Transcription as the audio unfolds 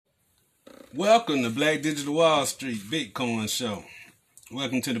Welcome to Black Digital Wall Street Bitcoin Show.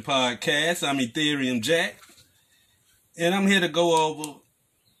 Welcome to the podcast. I'm Ethereum Jack, and I'm here to go over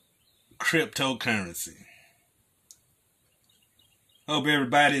cryptocurrency. Hope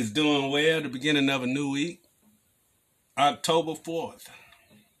everybody is doing well. The beginning of a new week, October 4th.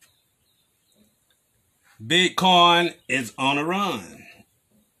 Bitcoin is on a run.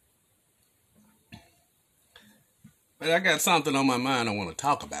 But I got something on my mind I want to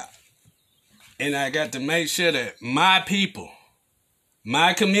talk about. And I got to make sure that my people,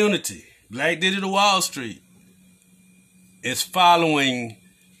 my community, Black Digital Wall Street, is following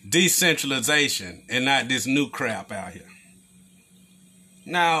decentralization and not this new crap out here.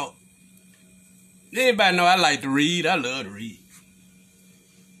 Now, everybody know I like to read. I love to read.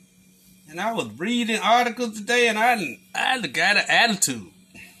 And I was reading articles today and I got an attitude.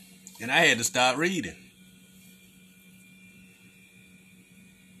 And I had to stop reading.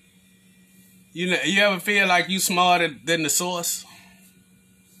 You ever feel like you smarter than the source?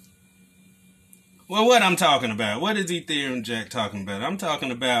 Well, what I'm talking about, what is Ethereum Jack talking about?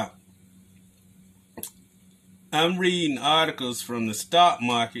 I'm reading articles from the stock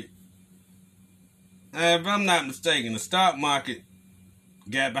market. If I'm not mistaken, the stock market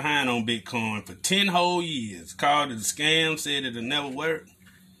got behind on Bitcoin for 10 whole years. Called it a scam, said it'll never work.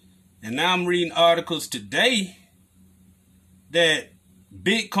 And now I'm reading articles today that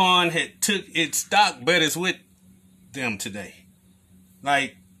Bitcoin had took its stock buddies with them today.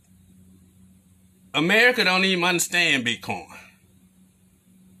 Like, America don't even understand Bitcoin.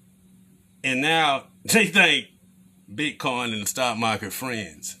 And now they think Bitcoin and the stock market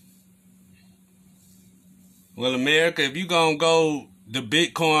friends. Well, America, if you gonna go the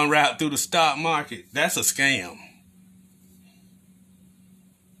Bitcoin route through the stock market, that's a scam.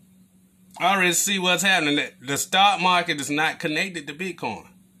 I already see what's happening. The stock market is not connected to Bitcoin.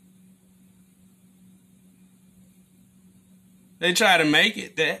 They try to make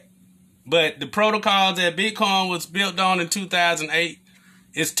it that. But the protocols that Bitcoin was built on in 2008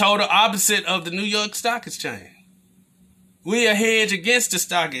 is total opposite of the New York Stock Exchange. We are hedged against the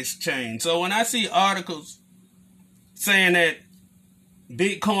stock exchange. So when I see articles saying that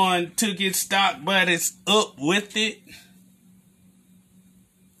Bitcoin took its stock buddies up with it,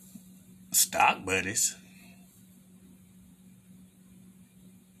 stock buddies.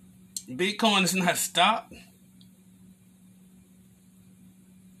 Bitcoin is not stock.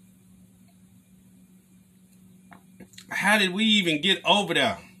 How did we even get over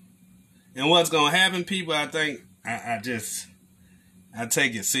there? And what's going to happen, people, I think, I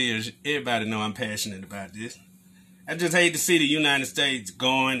take it serious. Everybody know I'm passionate about this. I just hate to see the United States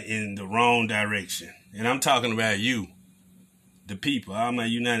going in the wrong direction. And I'm talking about you, the people, all my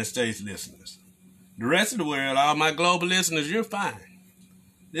United States listeners. The rest of the world, all my global listeners, you're fine.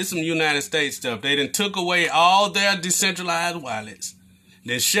 This is some United States stuff. They done took away all their decentralized wallets.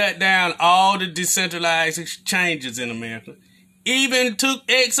 They shut down all the decentralized exchanges in America. Even took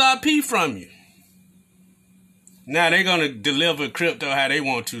XRP from you. Now they're going to deliver crypto how they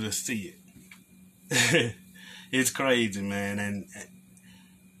want you to see it. It's crazy, man. And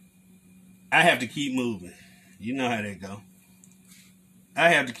I have to keep moving. You know how that go. I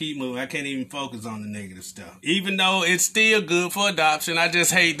have to keep moving. I can't even focus on the negative stuff. Even though it's still good for adoption, I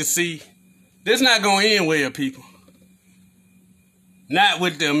just hate to see. This not going to end well, people. Not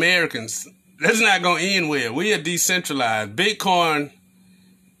with the Americans. That's not going to end well. We are decentralized. Bitcoin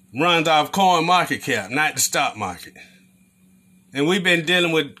runs off coin market cap, not the stock market. And we've been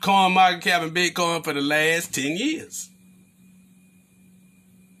dealing with coin market cap and Bitcoin for the last 10 years.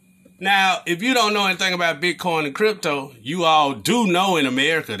 Now, if you don't know anything about Bitcoin and crypto, you all do know in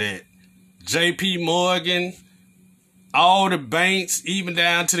America that JP Morgan, all the banks, even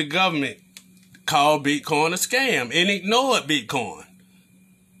down to the government, called Bitcoin a scam and ignored Bitcoin.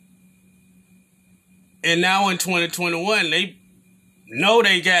 And now in 2021, they know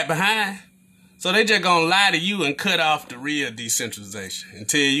they got behind. So they just gonna lie to you and cut off the real decentralization and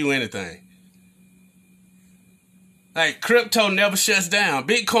tell you anything. Like, crypto never shuts down.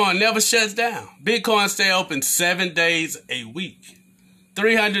 Bitcoin never shuts down. Bitcoin stay open 7 days a week,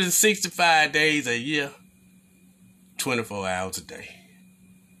 365 days a year, 24 hours a day.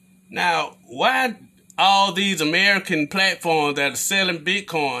 Now, why all these American platforms that are selling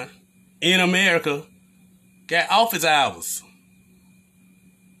Bitcoin in America got office hours?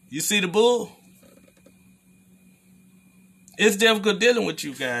 You see the bull? It's difficult dealing with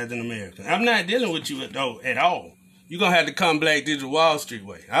you guys in America. I'm not dealing with you at all. You're going to have to come Black Digital Wall Street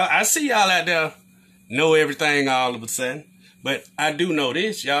way. I see y'all out there know everything all of a sudden. But I do know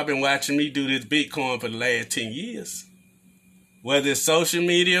this. Y'all been watching me do this Bitcoin for the last 10 years. Whether it's social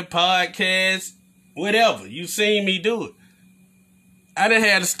media, podcasts, whatever. You've seen me do it. I didn't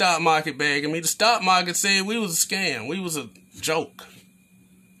have the stock market begging me. The stock market said we was a scam. We was a joke.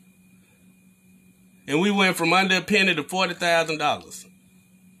 And we went from under a penny to $40,000.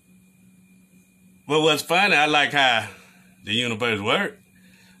 But what's funny, I like how the universe worked.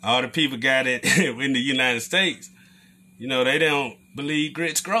 All the people got it in the United States. You know, they don't believe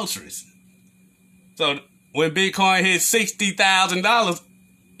Grit's Groceries. So when Bitcoin hit $60,000,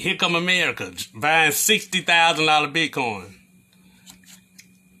 here come America buying $60,000 Bitcoin.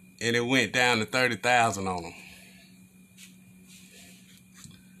 And it went down to 30,000 on them.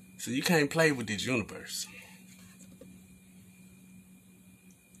 So you can't play with this universe.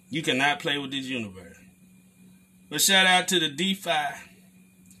 You cannot play with this universe. But shout out to the DeFi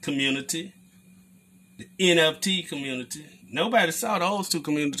community, the NFT community. Nobody saw those two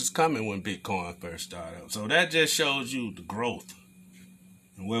communities coming when Bitcoin first started up. So that just shows you the growth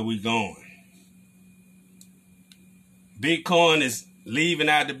and where we're going. Bitcoin is leaving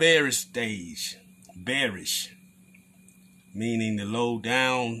out the bearish stage. Bearish, meaning the low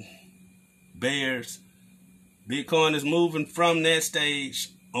down bears. Bitcoin is moving from that stage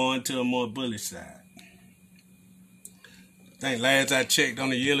onto a more bullish side. I think last I checked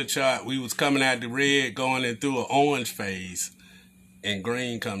on the yellow chart, we was coming out the red, going in through an orange phase, and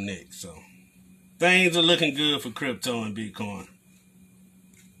green come next. So things are looking good for crypto and Bitcoin.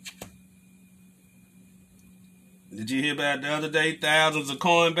 Did you hear about the other day? Thousands of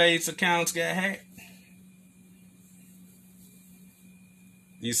Coinbase accounts got hacked.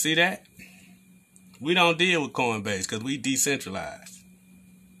 You see that? We don't deal with Coinbase because we decentralized.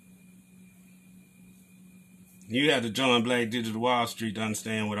 You have to join Black Digital Wall Street to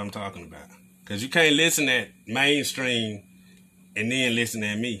understand what I'm talking about. Because you can't listen at mainstream and then listen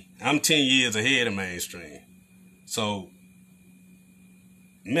at me. I'm 10 years ahead of mainstream. So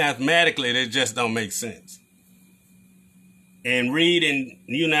mathematically, that just don't make sense. And reading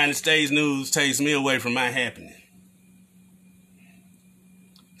United States news takes me away from my happening.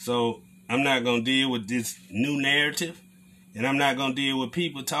 So I'm not going to deal with this new narrative. And I'm not going to deal with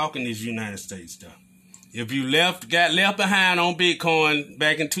people talking this United States stuff. If you got left behind on Bitcoin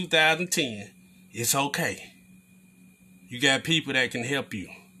back in 2010, it's okay. You got people that can help you.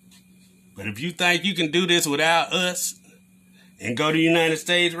 But if you think you can do this without us and go the United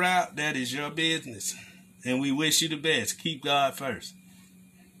States route, that is your business. And we wish you the best. Keep God first.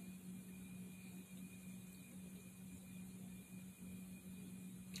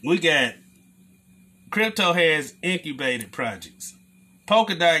 We got, crypto has incubated projects.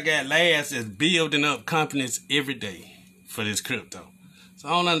 Polkadot got labs that's building up companies every day for this crypto. So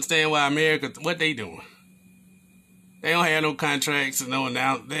I don't understand why America, what they doing? They don't have no contracts and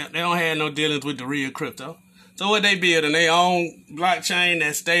they don't have no dealings with the real crypto. So what they building? Their own blockchain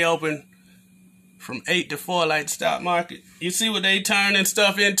that stay open from 8 to 4 like the stock market. You see what they turning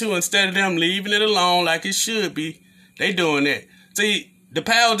stuff into instead of them leaving it alone like it should be. They doing that. See, the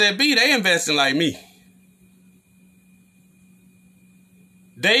powers that be, they investing like me.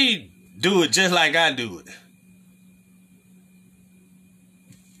 They do it just like I do it.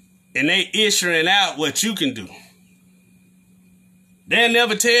 And they issuing out what you can do. They'll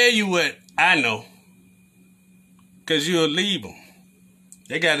never tell you what I know. Because you'll leave them.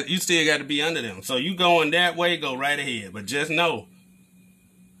 You still got to be under them. So you going that way, go right ahead. But just know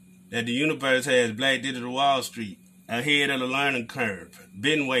that the universe has Black Digital Wall Street ahead of the learning curve.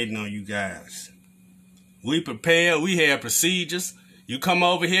 Been waiting on you guys. We prepare. We have procedures. You come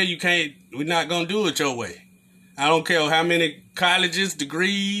over here, we're not going to do it your way. I don't care how many colleges,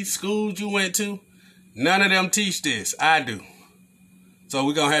 degrees, schools you went to. None of them teach this. I do. So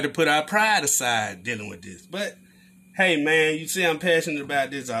we're going to have to put our pride aside dealing with this. But hey, man, you see I'm passionate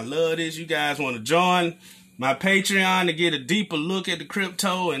about this. I love this. You guys want to join my Patreon to get a deeper look at the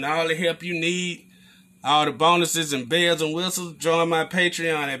crypto and all the help you need, all the bonuses and bells and whistles, join my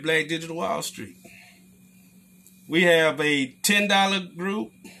Patreon at Black Digital Wall Street. We have a $10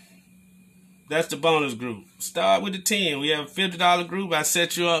 group. That's the bonus group. Start with the 10. We have a $50 group. I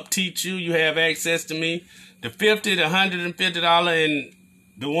set you up, teach you. You have access to me. The $50, the $150, and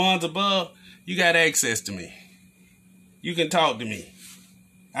the ones above, you got access to me. You can talk to me.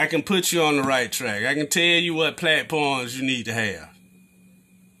 I can put you on the right track. I can tell you what platforms you need to have.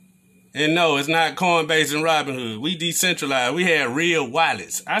 And no, it's not Coinbase and Robinhood. We decentralized. We have real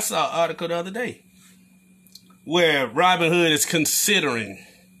wallets. I saw an article the other day where Robinhood is considering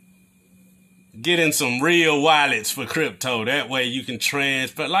getting some real wallets for crypto. That way you can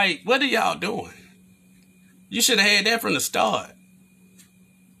transfer. Like, what are y'all doing? You should have had that from the start.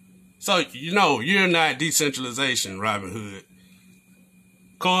 So, you know, you're not decentralization, Robinhood.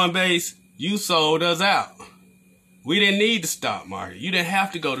 Coinbase, you sold us out. We didn't need the stock market. You didn't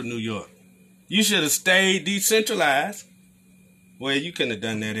have to go to New York. You should have stayed decentralized. Well, you couldn't have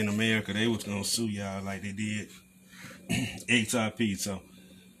done that in America. They was going to sue y'all like they did XRP. So,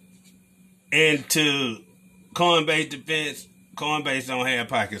 and to Coinbase defense, Coinbase don't have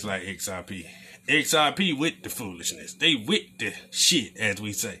pockets like XRP. XRP with the foolishness. They with the shit, as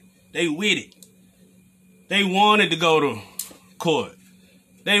we say. They with it. They wanted to go to court.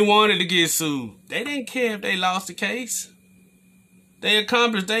 They wanted to get sued. They didn't care if they lost the case. They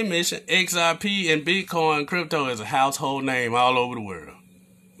accomplished their mission. XRP and Bitcoin crypto is a household name all over the world.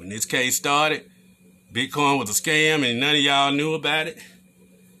 When this case started, Bitcoin was a scam and none of y'all knew about it.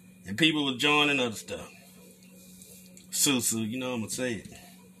 And people were joining other stuff. Susu, you know I'm going to say it.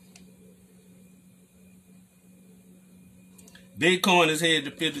 Bitcoin is headed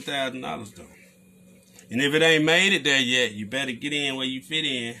to $50,000 though. And if it ain't made it there yet, you better get in where you fit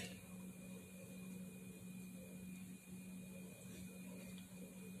in.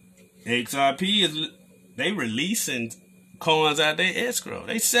 XRP is, they releasing coins out their escrow.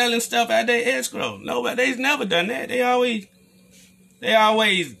 They selling stuff out their escrow. Nobody's never done that. They always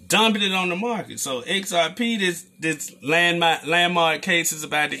dumping it on the market. So XRP, this landmark case is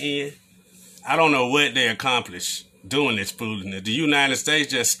about to end. I don't know what they accomplished doing this foolishness. The United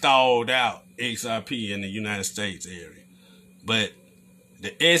States just stalled out XRP in the United States area. But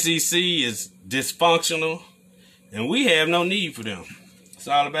the SEC is dysfunctional, and we have no need for them. It's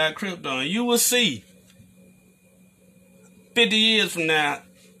all about crypto, and you will see 50 years from now,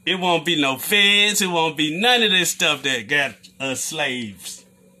 it won't be no feds, it won't be none of this stuff that got us slaves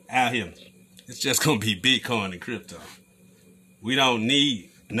out here. It's just going to be Bitcoin and crypto. We don't need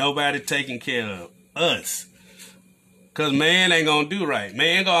nobody taking care of us. Because man ain't going to do right.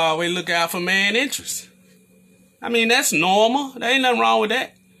 Man going to always look out for man's interests. I mean, that's normal. There ain't nothing wrong with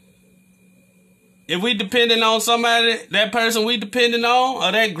that. If we depending on somebody, that person we depending on,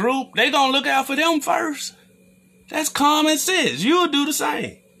 or that group, they going to look out for them first. That's common sense. You'll do the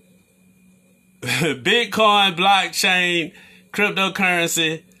same. Bitcoin, blockchain,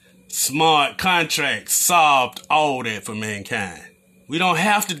 cryptocurrency, smart contracts solved all that for mankind. We don't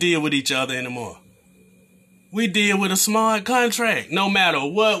have to deal with each other anymore. We deal with a smart contract no matter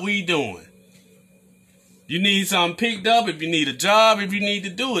what we doing. You need something picked up, if you need a job, if you need to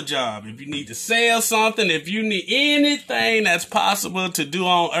do a job, if you need to sell something, if you need anything that's possible to do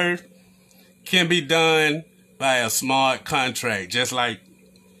on earth can be done by a smart contract, just like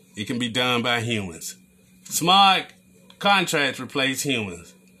it can be done by humans. Smart contracts replace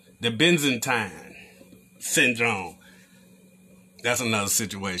humans. The Byzantine syndrome. That's another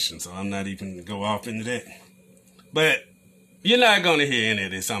situation, so I'm not even going to go off into that. But you're not going to hear any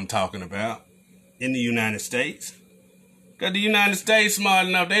of this I'm talking about in the United States. Because the United States smart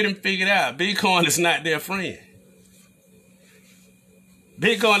enough, they done figured out Bitcoin is not their friend.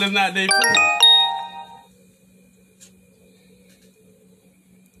 Bitcoin is not their friend.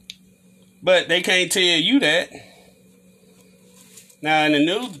 But they can't tell you that. Now in the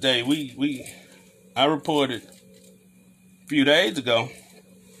news today, I reported a few days ago,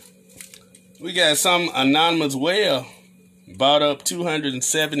 we got some anonymous whale bought up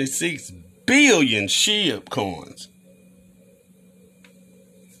 276 billion SHIB coins.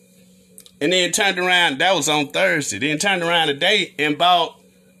 And then turned around, that was on Thursday, then turned around today and bought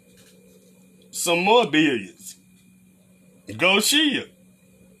some more billions. Go SHIB.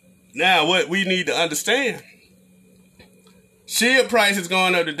 Now what we need to understand, SHIB price is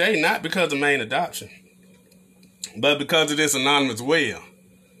going up today not because of main adoption, but because of this anonymous whale.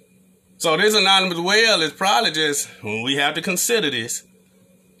 So this anonymous whale is probably just, when we have to consider this,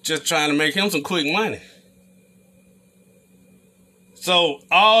 just trying to make him some quick money. So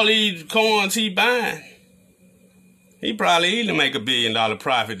all these coins he buying, he probably easily make $1 billion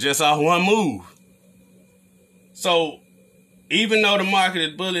profit just off one move. So even though the market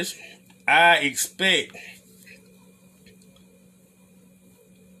is bullish, I expect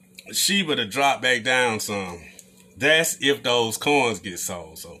Shiba to drop back down some. That's if those coins get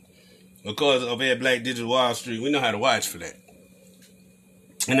sold. So because of that Black Digital Wall Street, we know how to watch for that.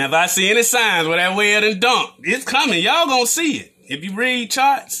 And if I see any signs where that whale done dumped, it's coming. Y'all gonna see it. If you read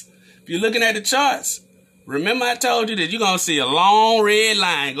charts, if you're looking at the charts, remember I told you that you're gonna see a long red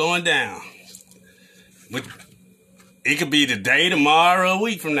line going down. But it could be today, tomorrow, or a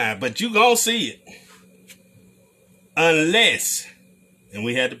week from now, but you're gonna see it. Unless, and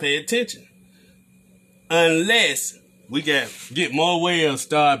we had to pay attention, unless we get more whales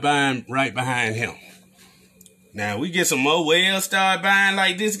start buying right behind him. Now, we get some more whales start buying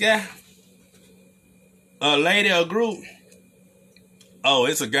like this guy, a lady or group, oh,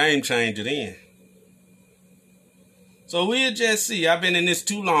 it's a game changer then. So we'll just see. I've been in this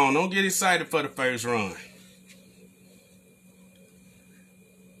too long. Don't get excited for the first run.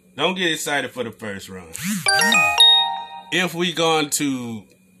 Don't get excited for the first run. If we going to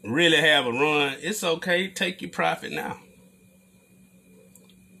really have a run, it's okay. Take your profit now.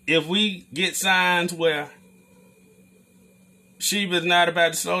 If we get signs where Sheba's not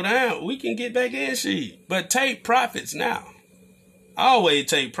about to slow down, we can get back in Sheba. But take profits now. Always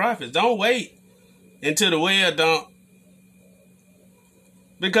take profits. Don't wait until the whale dump.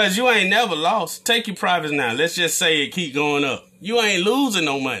 Because you ain't never lost. Take your profits now. Let's just say it keep going up. You ain't losing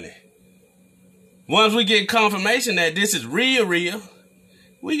no money. Once we get confirmation that this is real,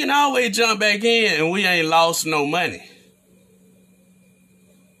 we can always jump back in and we ain't lost no money.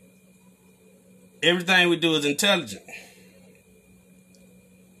 Everything we do is intelligent.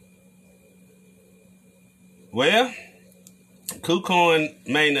 Well, KuCoin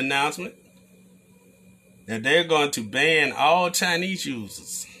made an announcement that they're going to ban all Chinese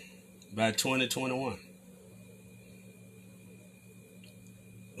users by 2021.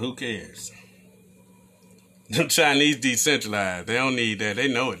 Who cares? The Chinese decentralized. They don't need that. They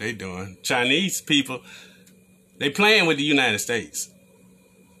know what they're doing. Chinese people, they playing with the United States.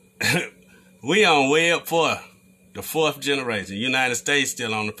 We on Web 4, the 4th generation. United States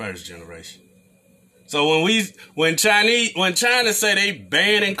still on the 1st generation. So when China say they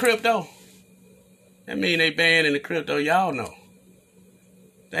banning crypto, that mean they banning the crypto y'all know.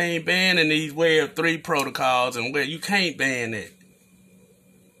 They ain't banning these Web 3 protocols and where you can't ban that.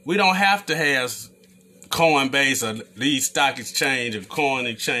 We don't have to have Coinbase or these stock exchange or coin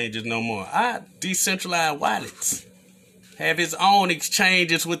exchanges no more. Our decentralized wallets have its own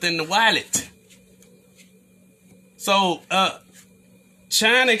exchanges within the wallet. So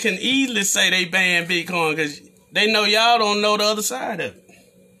China can easily say they ban Bitcoin because they know y'all don't know the other side of it.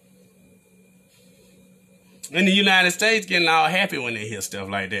 And the United States getting all happy when they hear stuff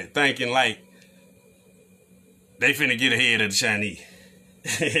like that, thinking like they finna get ahead of the Chinese.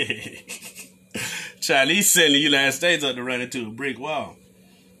 Chinese setting the United States up to run into a brick wall.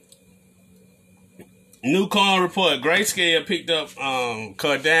 New coin report, Grayscale picked up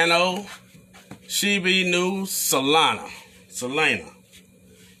Cardano, Shiba Inu, Solana.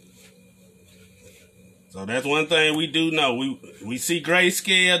 So that's one thing we do know. We see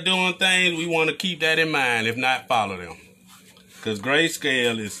Grayscale doing things, we want to keep that in mind, if not follow them. Because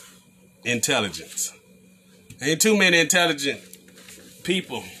Grayscale is intelligence. Ain't too many intelligent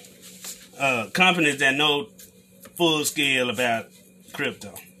people, companies that know full scale about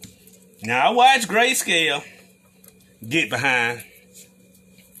crypto. Now, I watched Grayscale get behind,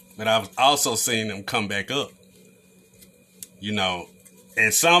 but I've also seen them come back up. You know,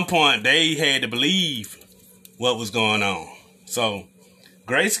 at some point, they had to believe what was going on. So,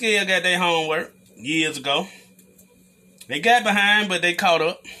 Grayscale got their homework years ago. They got behind, but they caught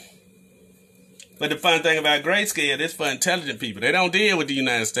up. But the fun thing about Grayscale, it's for intelligent people. They don't deal with the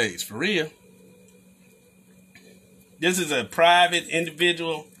United States, for real. This is a private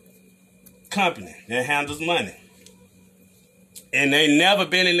individual company that handles money. And they never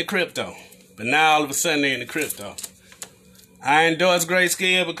been in the crypto. But now all of a sudden they're in the crypto. I endorse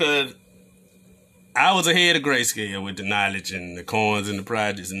Grayscale because I was ahead of Grayscale with the knowledge and the coins and the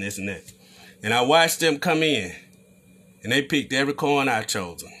projects and this and that. And I watched them come in. And they picked every coin I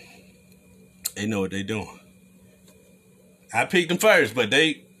chose them. They know what they're doing. I picked them first, but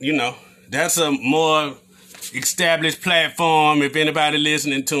they, you know, that's a more established platform. If anybody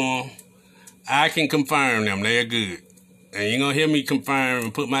listening to them, I can confirm them. They're good. And you're going to hear me confirm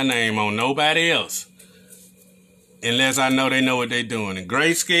and put my name on nobody else. Unless I know they know what they're doing. And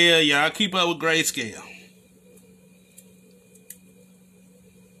Grayscale, y'all keep up with Grayscale.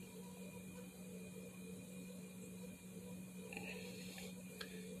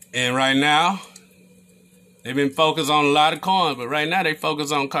 And right now, they've been focused on a lot of coins, but right now they focus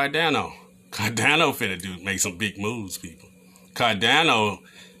on Cardano. Cardano finna make some big moves, people. Cardano,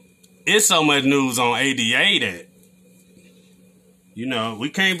 it's so much news on ADA that, you know, we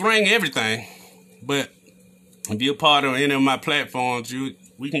can't bring everything, but if you're part of any of my platforms,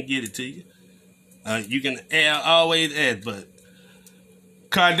 we can get it to you. You can always add, but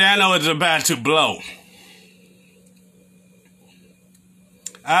Cardano is about to blow.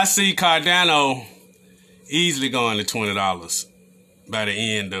 I see Cardano easily going to $20 by the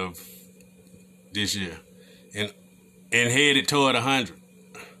end of this year, and headed toward 100,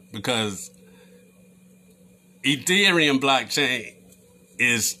 because Ethereum blockchain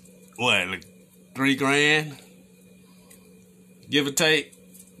is what, like $3,000, give or take,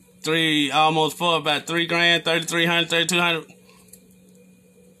 almost $4, about $3,000, $3,300, $3,200.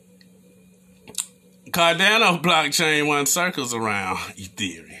 Cardano blockchain won circles around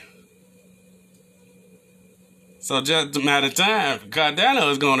Ethereum. So just a matter of time,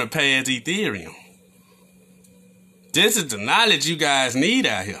 Cardano is going to pass Ethereum. This is the knowledge you guys need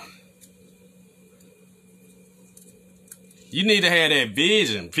out here. You need to have that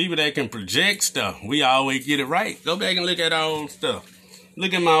vision. People that can project stuff. We always get it right. Go back and look at our old stuff.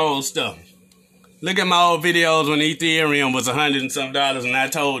 Look at my old stuff. Look at my old videos when Ethereum was $100 and some and I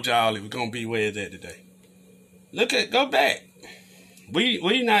told y'all it was going to be where it's at today. Go back.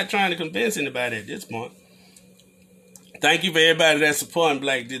 We not trying to convince anybody at this point. Thank you for everybody that's supporting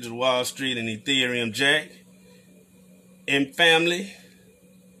Black Digital Wall Street and Ethereum Jack. And family,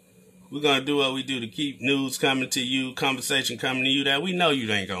 we're going to do what we do to keep news coming to you, conversation coming to you that we know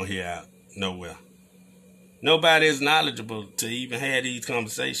you ain't going to hear out nowhere. Nobody is knowledgeable to even have these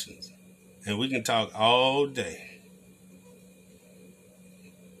conversations. And we can talk all day.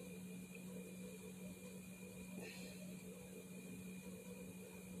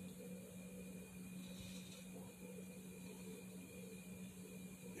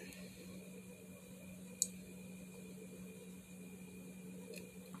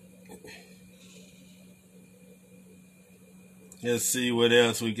 Let's see what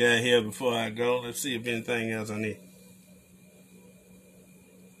else we got here before I go. Let's see if anything else I need.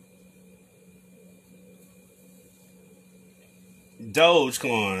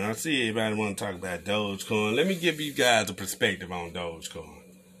 Dogecoin. I see everybody want to talk about Dogecoin. Let me give you guys a perspective on Dogecoin.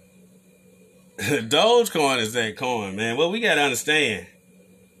 Dogecoin is that coin, man. Well, we got to understand.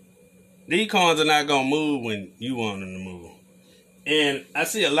 These coins are not going to move when you want them to move. And I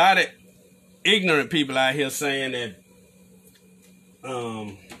see a lot of ignorant people out here saying that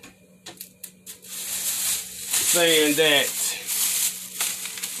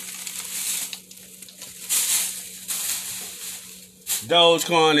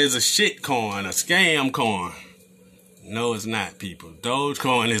Dogecoin is a shit coin, a scam coin. No, it's not, people.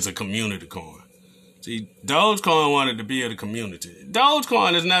 Dogecoin is a community coin. See, Dogecoin wanted to build a community.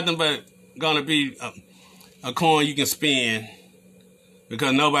 Dogecoin is nothing but going to be a coin you can spend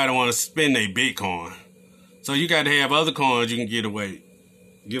because nobody want to spend their Bitcoin. So you got to have other coins you can give away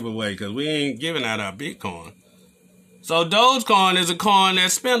because we ain't giving out our Bitcoin. So Dogecoin is a coin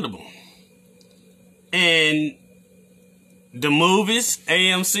that's spendable. And the movies,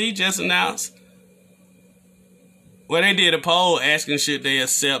 AMC just announced, well, they did a poll asking should they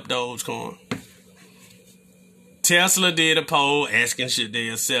accept Dogecoin. Tesla did a poll asking should they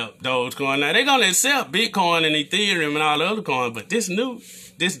accept Dogecoin. Now, they're going to accept Bitcoin and Ethereum and all the other coins, but this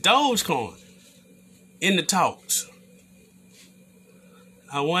Dogecoin in the talks.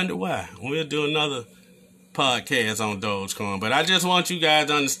 I wonder why. We'll do another podcast on Dogecoin. But I just want you guys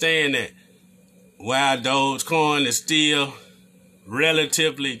to understand that while Dogecoin is still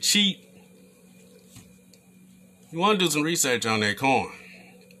relatively cheap, you want to do some research on that coin.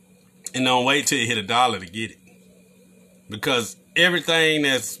 And don't wait till you hit $1 to get it. Because everything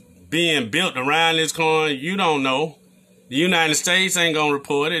that's being built around this coin, you don't know. The United States ain't going to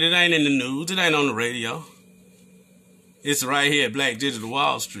report it. It ain't in the news. It ain't on the radio. It's right here at Black Digital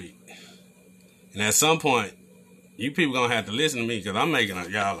Wall Street. And at some point, you people going to have to listen to me because I'm making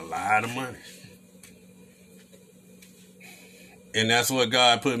y'all a lot of money. And that's what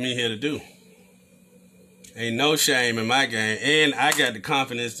God put me here to do. Ain't no shame in my game. And I got the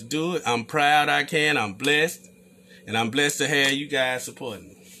confidence to do it. I'm proud I can. I'm blessed. And I'm blessed to have you guys supporting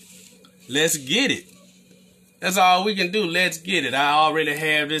me. Let's get it. That's all we can do. Let's get it. I already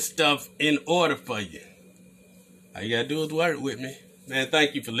have this stuff in order for you. All you got to do is work with me. Man,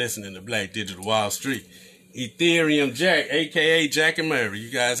 thank you for listening to Black Digital Wall Street. Ethereum Jack, a.k.a. Jack and Murray.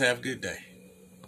 You guys have a good day.